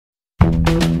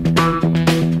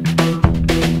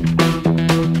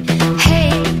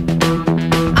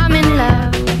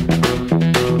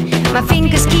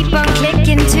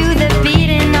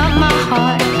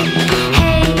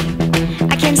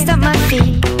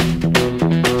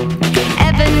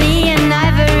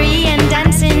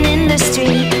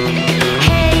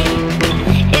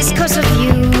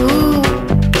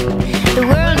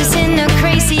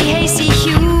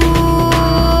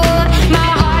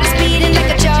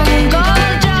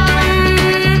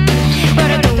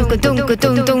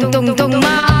tung tung tung tung. My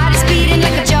heart is beating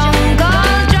like a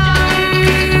jungle drum.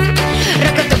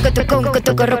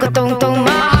 Rock tung tung.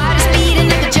 My heart is beating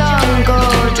like a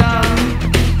jungle drum.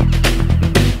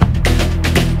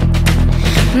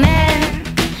 Man,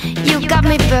 you got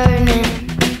me burning.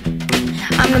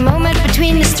 I'm the moment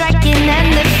between the striking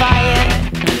and the fire.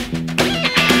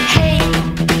 Hey,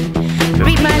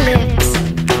 read my lips,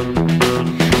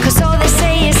 'cause all they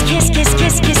say is kiss, kiss,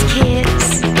 kiss, kiss, kiss.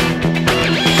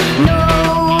 No,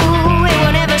 it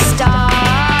won't ever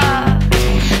stop.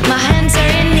 My hands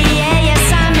are in the air, yes,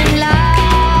 I'm in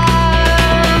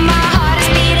love. My heart is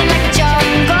beating like a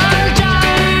jungle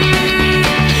drum.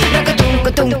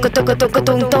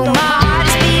 Rock-a-tung-ka-tung-ka-tung-ka-tung-ka-tung. My heart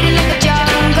is beating like a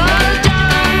jungle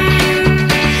drum.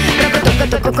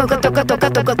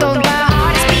 Rock-a-tung-ka-tung-ka-tung-ka-tung-ka-tung.